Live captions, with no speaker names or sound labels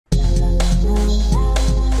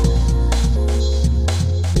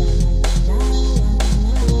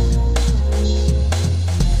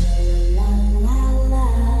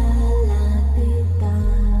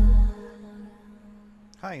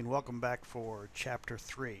welcome back for Chapter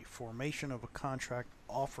 3, Formation of a Contract,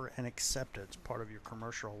 Offer and Acceptance, part of your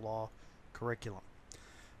commercial law curriculum.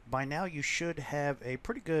 By now you should have a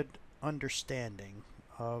pretty good understanding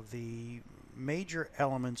of the major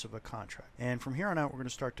elements of a contract. And from here on out we're going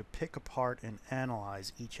to start to pick apart and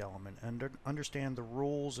analyze each element and understand the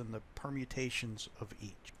rules and the permutations of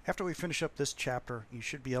each. After we finish up this chapter, you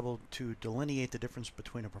should be able to delineate the difference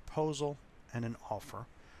between a proposal and an offer,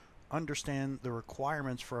 understand the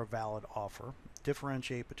requirements for a valid offer,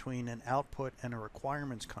 differentiate between an output and a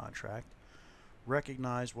requirements contract,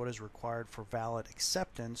 recognize what is required for valid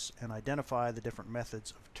acceptance, and identify the different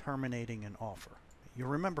methods of terminating an offer. You'll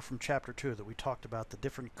remember from Chapter 2 that we talked about the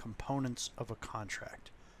different components of a contract: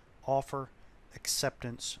 offer,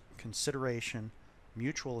 acceptance, consideration,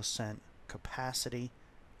 mutual assent, capacity,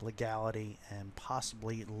 legality, and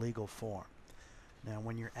possibly legal form. Now,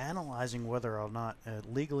 when you're analyzing whether or not a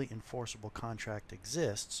legally enforceable contract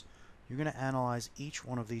exists, you're going to analyze each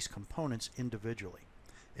one of these components individually.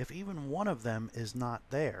 If even one of them is not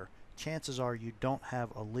there, chances are you don't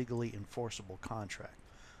have a legally enforceable contract.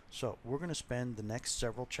 So we're going to spend the next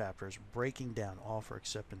several chapters breaking down offer,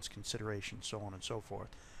 acceptance, consideration, so on and so forth,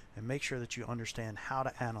 and make sure that you understand how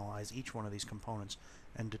to analyze each one of these components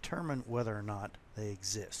and determine whether or not they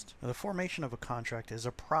exist. Now, the formation of a contract is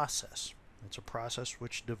a process. It's a process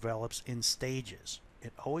which develops in stages.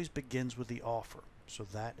 It always begins with the offer, so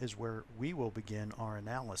that is where we will begin our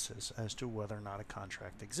analysis as to whether or not a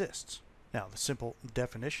contract exists. Now, the simple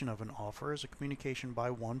definition of an offer is a communication by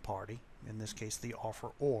one party, in this case the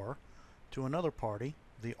offeror, to another party,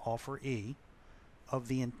 the offeree, of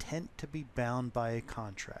the intent to be bound by a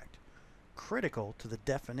contract. Critical to the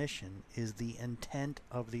definition is the intent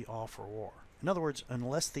of the offeror. In other words,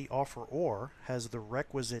 unless the offeror has the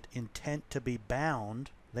requisite intent to be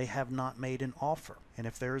bound, they have not made an offer. And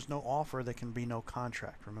if there is no offer, there can be no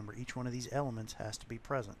contract. Remember, each one of these elements has to be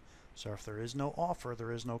present. So if there is no offer,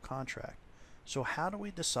 there is no contract. So how do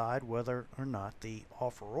we decide whether or not the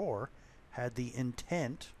offeror had the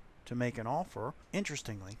intent to make an offer?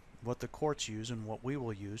 Interestingly, what the courts use and what we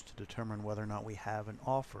will use to determine whether or not we have an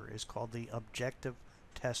offer is called the objective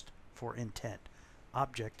test for intent.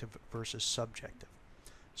 Objective versus subjective.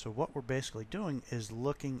 So what we're basically doing is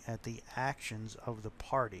looking at the actions of the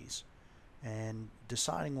parties and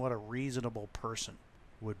deciding what a reasonable person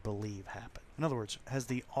would believe happened. In other words, has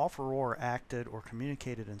the offeror acted or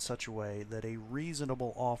communicated in such a way that a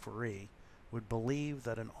reasonable offeree would believe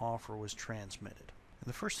that an offer was transmitted? And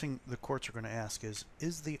the first thing the courts are going to ask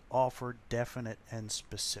is the offer definite and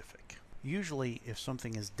specific? Usually, if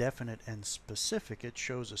something is definite and specific, it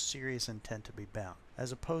shows a serious intent to be bound,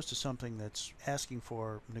 as opposed to something that's asking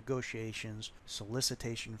for negotiations,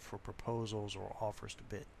 solicitation for proposals, or offers to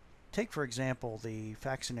bid. Take, for example, the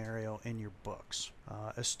fact scenario in your books.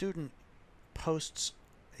 A student posts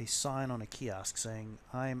a sign on a kiosk saying,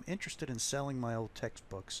 "I am interested in selling my old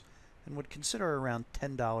textbooks and would consider around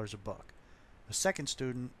 $10 a book." A second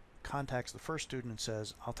student contacts the first student and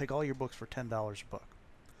says, "I'll take all your books for $10 a book."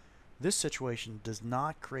 This situation does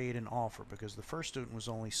not create an offer because the first student was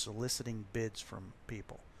only soliciting bids from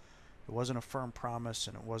people. It wasn't a firm promise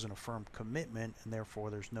and it wasn't a firm commitment, and therefore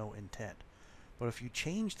there's no intent. But if you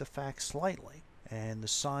change the facts slightly and the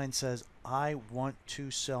sign says, "I want to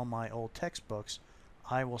sell my old textbooks,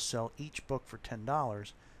 I will sell each book for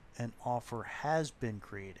 $10, an offer has been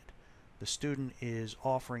created. The student is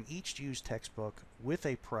offering each used textbook with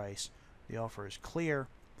a price. The offer is clear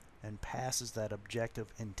and passes that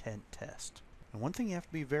objective intent test. And one thing you have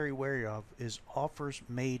to be very wary of is offers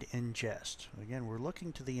made in jest. Again, we're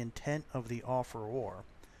looking to the intent of the offeror.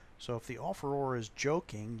 So if the offeror is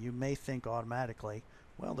joking, you may think automatically,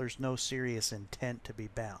 well, there's no serious intent to be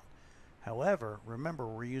bound. However, remember,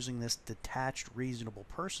 we're using this detached reasonable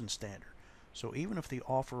person standard. So even if the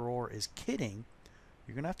offeror is kidding,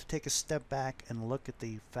 you're going to have to take a step back and look at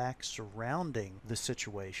the facts surrounding the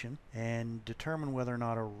situation and determine whether or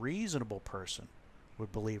not a reasonable person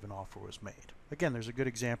would believe an offer was made. Again, there's a good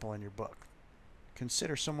example in your book.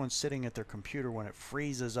 Consider someone sitting at their computer when it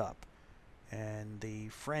freezes up, and the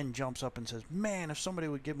friend jumps up and says, "Man, if somebody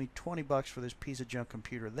would give me 20 bucks for this piece of junk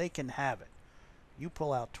computer, they can have it." You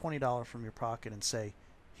pull out $20 from your pocket and say,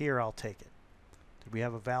 "Here, I'll take it." Did we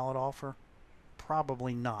have a valid offer?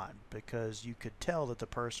 Probably not, because you could tell that the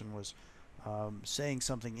person was saying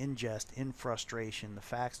something in jest, in frustration. The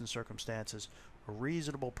facts and circumstances, a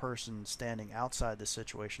reasonable person standing outside the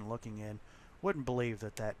situation looking in wouldn't believe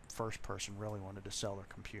that that first person really wanted to sell their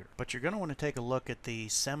computer. But you're going to want to take a look at the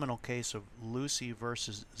seminal case of Lucy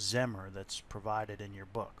versus Zemmer that's provided in your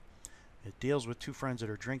book. It deals with two friends that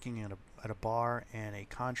are drinking at a bar and a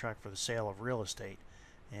contract for the sale of real estate.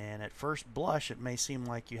 And at first blush, it may seem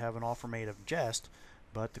like you have an offer made of jest,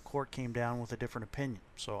 but the court came down with a different opinion.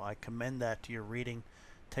 So I commend that to your reading.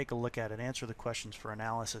 Take a look at it, answer the questions for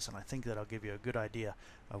analysis, and I think that'll give you a good idea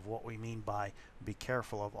of what we mean by be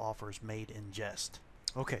careful of offers made in jest.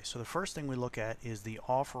 Okay, so the first thing we look at is the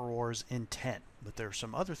offeror's intent, but there are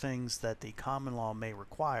some other things that the common law may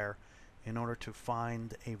require in order to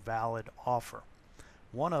find a valid offer.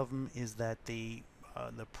 One of them is that the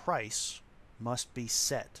price must be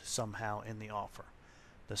set somehow in the offer.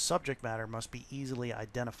 The subject matter must be easily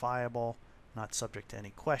identifiable, not subject to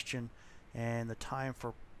any question, and the time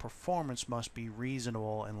for performance must be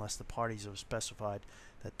reasonable unless the parties have specified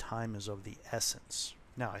that time is of the essence.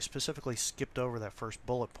 Now, I specifically skipped over that first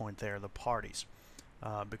bullet point there, the parties,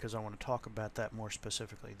 because I want to talk about that more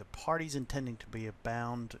specifically. The parties intending to be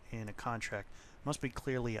bound in a contract must be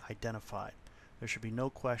clearly identified. There should be no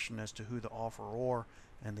question as to who the offeror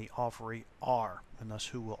and the offeree are, and thus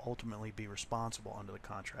who will ultimately be responsible under the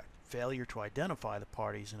contract. Failure to identify the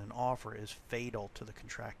parties in an offer is fatal to the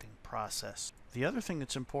contracting process. The other thing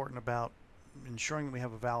that's important about ensuring that we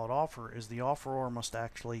have a valid offer is the offeror must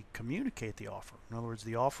actually communicate the offer. In other words,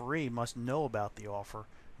 the offeree must know about the offer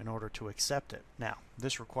in order to accept it. Now,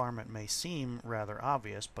 this requirement may seem rather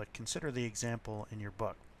obvious, but consider the example in your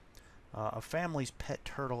book. A family's pet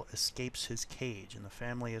turtle escapes his cage, and the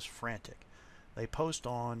family is frantic. They post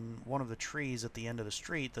on one of the trees at the end of the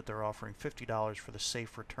street that they're offering $50 for the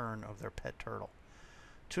safe return of their pet turtle.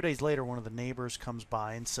 2 days later, one of the neighbors comes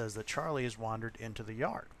by and says that Charlie has wandered into the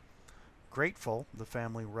yard. Grateful, the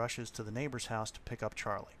family rushes to the neighbor's house to pick up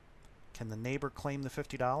Charlie. Can the neighbor claim the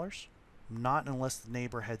 $50? Not unless the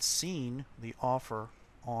neighbor had seen the offer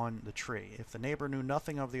on the tree. If the neighbor knew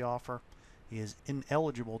nothing of the offer, he is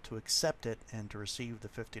ineligible to accept it and to receive the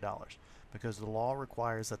 $50, because the law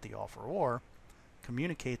requires that the offeror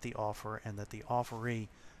communicate the offer and that the offeree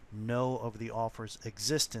know of the offer's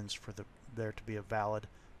existence for there to be a valid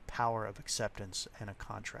power of acceptance and a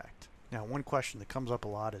contract. Now, one question that comes up a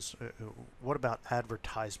lot is, what about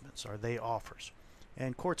advertisements? Are they offers?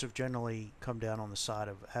 And courts have generally come down on the side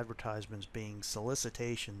of advertisements being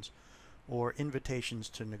solicitations or invitations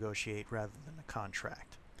to negotiate rather than a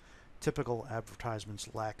contract. Typical advertisements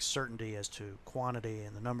lack certainty as to quantity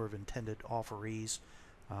and the number of intended offerees,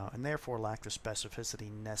 and therefore lack the specificity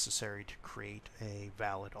necessary to create a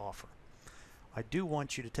valid offer. I do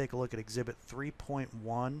want you to take a look at Exhibit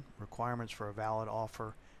 3.1, Requirements for a Valid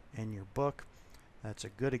Offer, in your book. That's a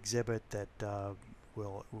good exhibit that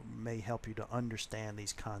may help you to understand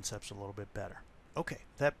these concepts a little bit better. Okay,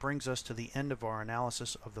 that brings us to the end of our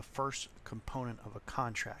analysis of the first component of a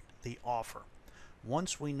contract, the offer.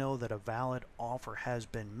 Once we know that a valid offer has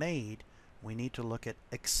been made, we need to look at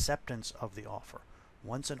acceptance of the offer.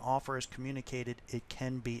 Once an offer is communicated, it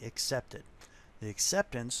can be accepted. The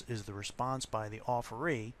acceptance is the response by the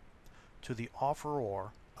offeree to the offeror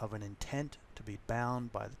of an intent to be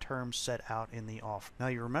bound by the terms set out in the offer. Now,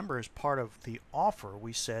 you remember, as part of the offer,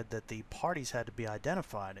 we said that the parties had to be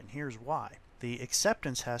identified, and here's why. The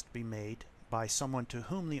acceptance has to be made by someone to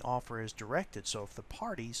whom the offer is directed. So if the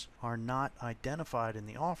parties are not identified in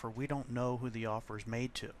the offer, we don't know who the offer is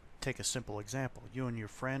made to. Take a simple example. You and your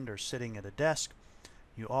friend are sitting at a desk.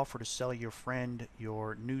 You offer to sell your friend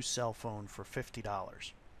your new cell phone for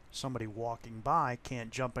 $50. Somebody walking by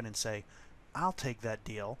can't jump in and say, "I'll take that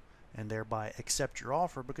deal," and thereby accept your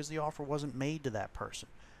offer, because the offer wasn't made to that person.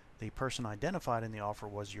 The person identified in the offer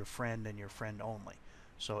was your friend and your friend only.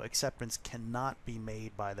 So acceptance cannot be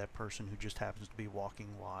made by that person who just happens to be walking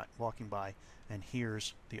by and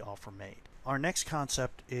hears the offer made. Our next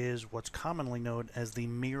concept is what's commonly known as the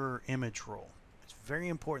mirror image rule. It's very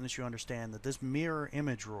important that you understand that this mirror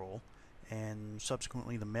image rule, and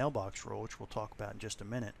subsequently the mailbox rule, which we'll talk about in just a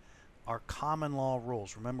minute, are common law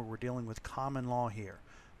rules. Remember, we're dealing with common law here.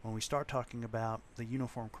 When we start talking about the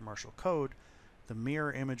Uniform Commercial Code, the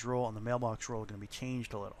mirror image rule and the mailbox rule are going to be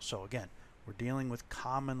changed a little. So again, we're dealing with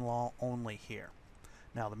common law only here.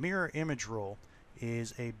 Now, the mirror image rule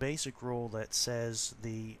is a basic rule that says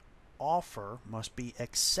the offer must be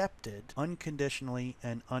accepted unconditionally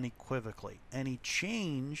and unequivocally. Any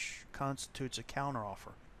change constitutes a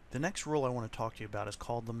counteroffer. The next rule I want to talk to you about is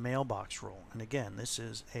called the mailbox rule. And again, this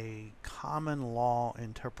is a common law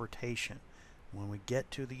interpretation. When we get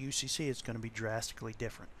to the UCC, it's going to be drastically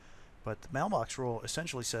different. But the mailbox rule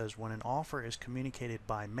essentially says when an offer is communicated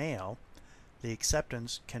by mail, the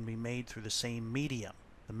acceptance can be made through the same medium.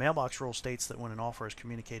 The mailbox rule states that when an offer is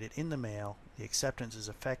communicated in the mail, the acceptance is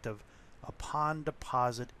effective upon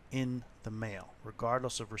deposit in the mail,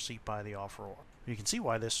 regardless of receipt by the offeror. You can see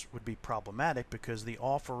why this would be problematic, because the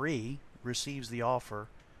offeree receives the offer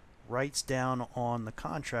writes down on the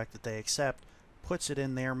contract that they accept, puts it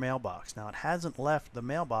in their mailbox. Now, it hasn't left the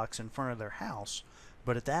mailbox in front of their house,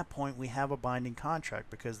 but at that point we have a binding contract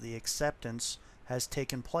because the acceptance has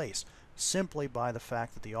taken place simply by the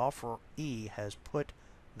fact that the offeree has put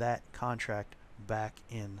that contract back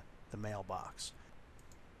in the mailbox.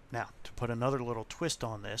 Now, to put another little twist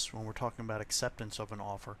on this, when we're talking about acceptance of an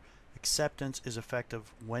offer, acceptance is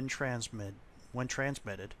effective when transmitted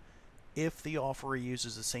if the offeree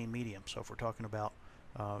uses the same medium. So if we're talking about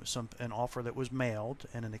an offer that was mailed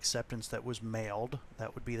and an acceptance that was mailed,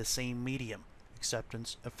 that would be the same medium.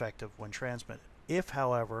 Acceptance effective when transmitted. If,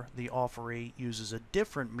 however, the offeree uses a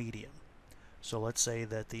different medium, so let's say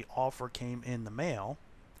that the offer came in the mail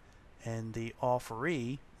and the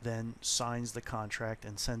offeree then signs the contract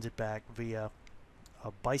and sends it back via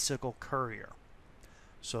a bicycle courier.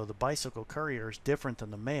 So the bicycle courier is different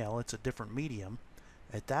than the mail, it's a different medium.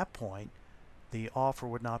 At that point, the offer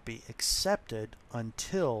would not be accepted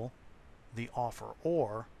until the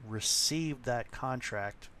offeror received that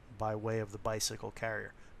contract by way of the bicycle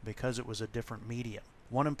carrier, because it was a different medium.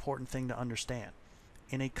 One important thing to understand: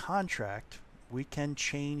 in a contract, we can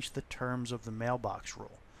change the terms of the mailbox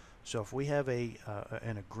rule. So if we have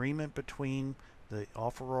an agreement between the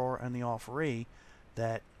offeror and the offeree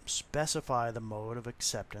that specify the mode of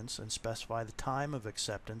acceptance and specify the time of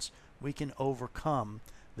acceptance, we can overcome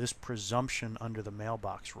this presumption under the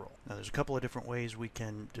mailbox rule. Now, there's a couple of different ways we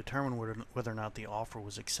can determine whether or not the offer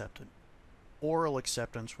was accepted. Oral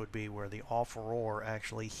acceptance would be where the offeror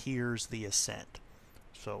actually hears the assent.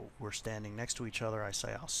 So we're standing next to each other. I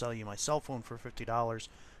say, I'll sell you my cell phone for $50.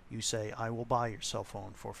 You say, I will buy your cell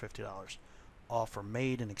phone for $50. Offer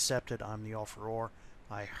made and accepted. I'm the offeror.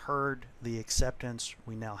 I heard the acceptance.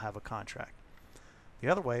 We now have a contract. The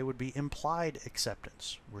other way would be implied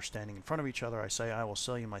acceptance. We're standing in front of each other. I say, I will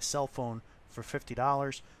sell you my cell phone for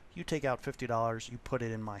 $50. You take out $50. You put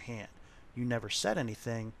it in my hand. You never said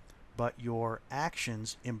anything, but your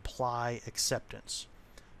actions imply acceptance.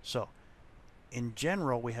 So, in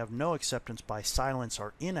general, we have no acceptance by silence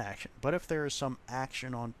or inaction, but if there is some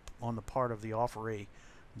action on the part of the offeree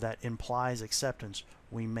that implies acceptance,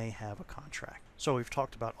 we may have a contract. So we've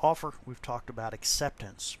talked about offer, we've talked about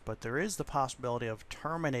acceptance, but there is the possibility of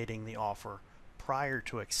terminating the offer prior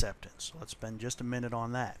to acceptance. So let's spend just a minute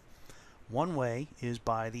on that. One way is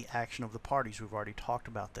by the action of the parties. We've already talked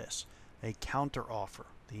about this. A counter offer.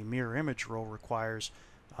 The mirror image rule requires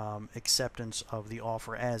acceptance of the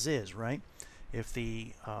offer as is, right? If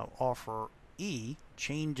the offeree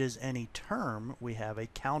changes any term, we have a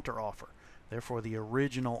counter offer. Therefore, the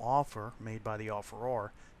original offer made by the offeror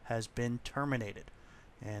has been terminated,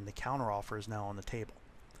 and the counter offer is now on the table.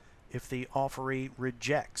 If the offeree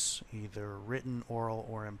rejects, either written, oral,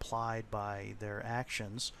 or implied by their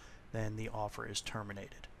actions, then the offer is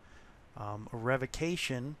terminated. A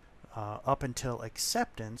revocation, up until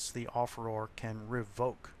acceptance, the offeror can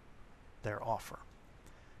revoke their offer.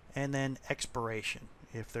 And then expiration.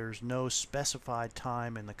 If there's no specified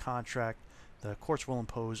time in the contract, the courts will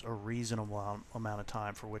impose a reasonable amount of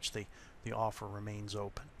time for which the offer remains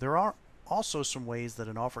open. There are also some ways that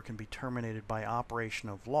an offer can be terminated by operation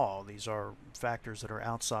of law. These are factors that are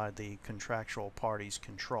outside the contractual party's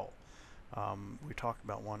control. We talked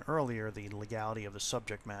about one earlier, the legality of the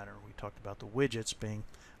subject matter. We talked about the widgets being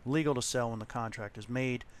legal to sell when the contract is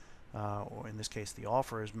made, or in this case the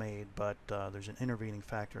offer is made, but there's an intervening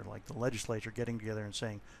factor like the legislature getting together and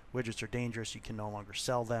saying widgets are dangerous, you can no longer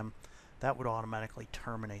sell them. That would automatically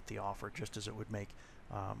terminate the offer, just as it would make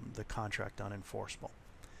the contract unenforceable.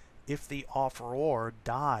 If the offeror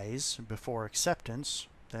dies before acceptance,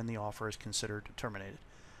 then the offer is considered terminated.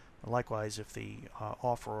 Likewise, if the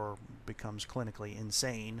offeror becomes clinically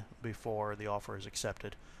insane before the offer is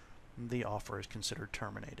accepted, the offer is considered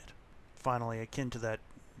terminated. Finally, akin to that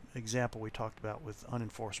example we talked about with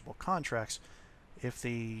unenforceable contracts, if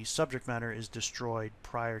the subject matter is destroyed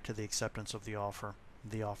prior to the acceptance of the offer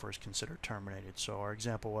is considered terminated. So our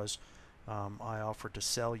example was, I offered to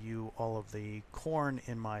sell you all of the corn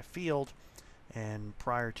in my field, and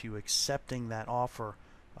prior to accepting that offer,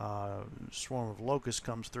 a swarm of locusts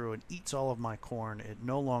comes through and eats all of my corn. It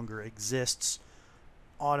no longer exists.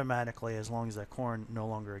 Automatically, as long as that corn no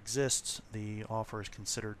longer exists, the offer is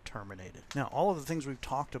considered terminated. Now, all of the things we've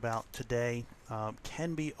talked about today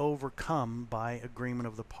can be overcome by agreement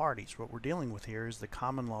of the parties. What we're dealing with here is the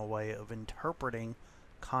common law way of interpreting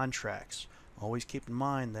contracts. Always keep in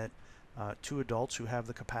mind that two adults who have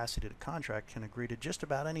the capacity to contract can agree to just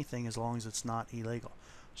about anything as long as it's not illegal.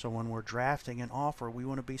 So when we're drafting an offer, we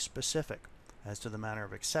want to be specific as to the manner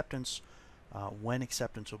of acceptance, when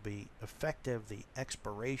acceptance will be effective, the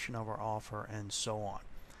expiration of our offer, and so on.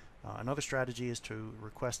 Another strategy is to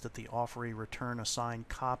request that the offeree return a signed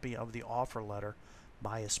copy of the offer letter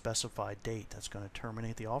by a specified date. That's going to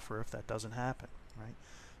terminate the offer if that doesn't happen, right?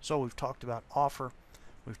 So we've talked about offer,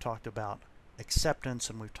 we've talked about acceptance,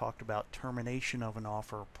 and we've talked about termination of an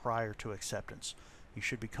offer prior to acceptance. You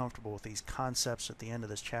should be comfortable with these concepts at the end of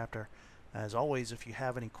this chapter. As always, if you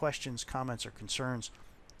have any questions, comments, or concerns,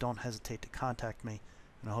 don't hesitate to contact me,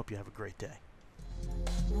 and I hope you have a great day.